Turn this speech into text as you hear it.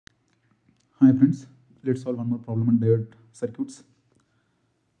Hi friends, let's solve one more problem on diode circuits.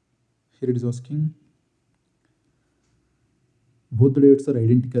 Here it is asking, both the diodes are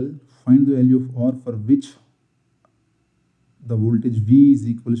identical. Find the value of R for which the voltage V is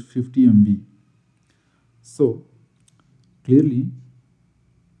equal to 50 MV. So clearly,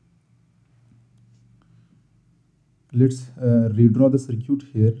 let's redraw the circuit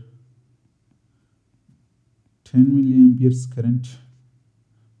here. 10 milliamperes current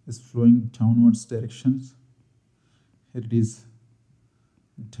is flowing downwards directions. Here it is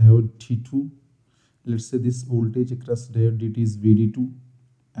diode T2. Let's say this voltage across diode dt is VD2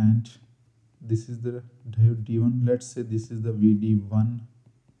 and this is the diode D1. Let's say this is the VD1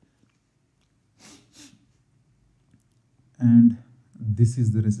 and this is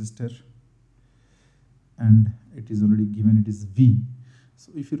the resistor and it is already given, it is V.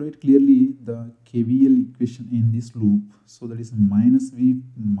 So if you write clearly the KVL equation in this loop, so that is minus V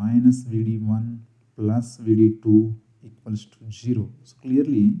minus VD1 plus VD2 equals to 0. So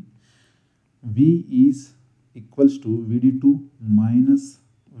clearly V is equals to VD2 minus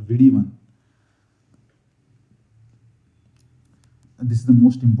VD1. And this is the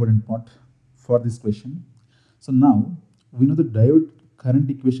most important part for this question. So now we know the diode current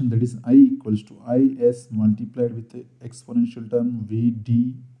equation, that is I equals to Is multiplied with the exponential term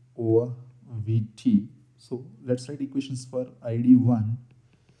Vd over Vt. So let's write equations for ID1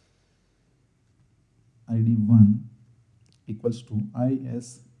 equals to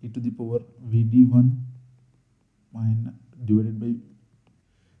Is e to the power Vd1 minus divided by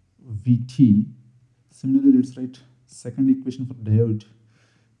Vt. Similarly, let's write second equation for diode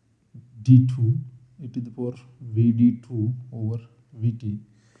D2 e to the power Vd2 over Vt.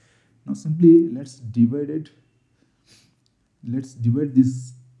 Now simply let's divide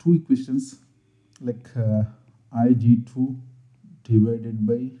these two equations, like Id2 divided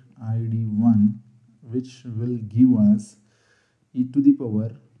by Id1, which will give us e to the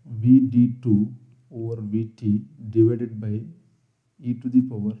power Vd2 over Vt divided by e to the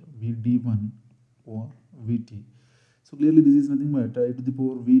power Vd1 over Vt. So clearly this is nothing but e to the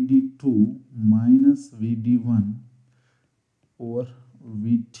power Vd2 minus Vd1 over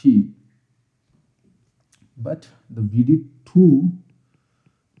Vt. But the Vd2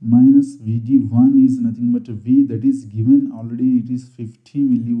 minus Vd1 is nothing but V, that is given already, it is 50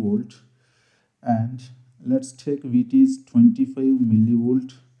 millivolt, and let's take Vt is 25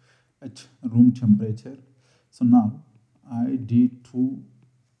 millivolt at room temperature. So now Id2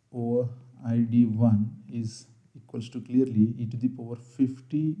 over Id1 is equals to clearly e to the power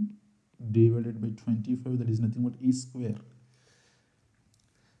 50 divided by 25, that is nothing but E square.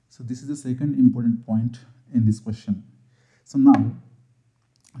 So this is the second important point in this question. So now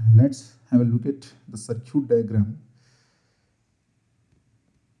let's have a look at the circuit diagram.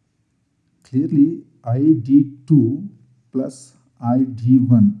 Clearly Id2 plus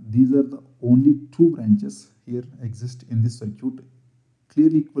Id1, these are the only two branches here exist in this circuit,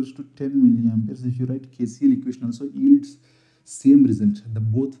 clearly equals to 10 milliamperes. If you write KCL equation also yields same result.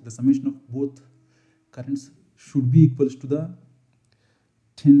 The summation of both currents should be equals to the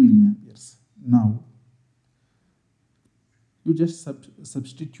 10 milliamperes. Now you just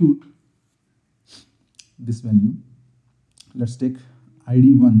substitute this value. Let's take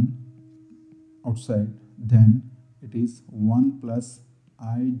Id1 outside, then it is 1 plus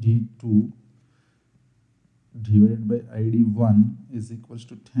Id2 divided by Id1 is equals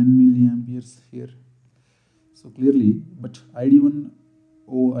to 10 milliamperes here. So clearly, but Id1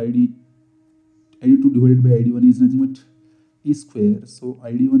 or Id2 divided by Id1 is nothing but E square. So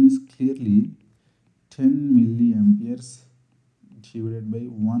Id1 is clearly 10 milliamperes divided by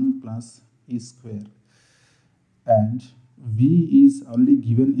 1 plus E square, and V is already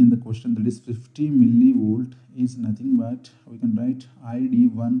given in the question, that is 50 millivolt, is nothing but we can write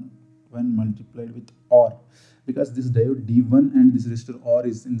Id1 when multiplied with R, because this diode D1 and this resistor R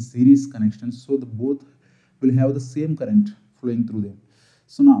is in series connection, so the both will have the same current flowing through them.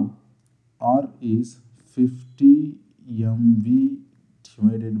 So now R is 50 MV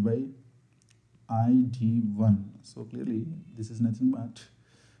divided by Id1. So clearly this is nothing but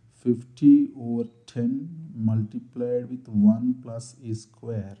 50 over 10 multiplied with 1 plus E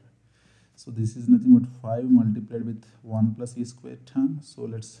square. So this is nothing but 5 multiplied with 1 plus E square term. So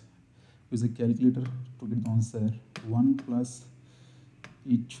let's use a calculator to get the answer. 1 plus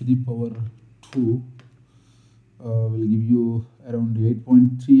e to the power 2 will give you around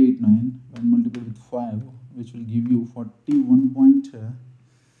 8.389 when multiplied with 5, which will give you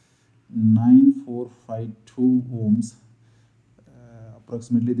 41.9452 ohms.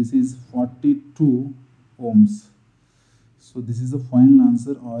 Approximately this is 42 ohms. So this is the final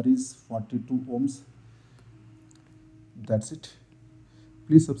answer. R is 42 ohms. That's it.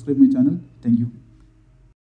 Please subscribe my channel. Thank you.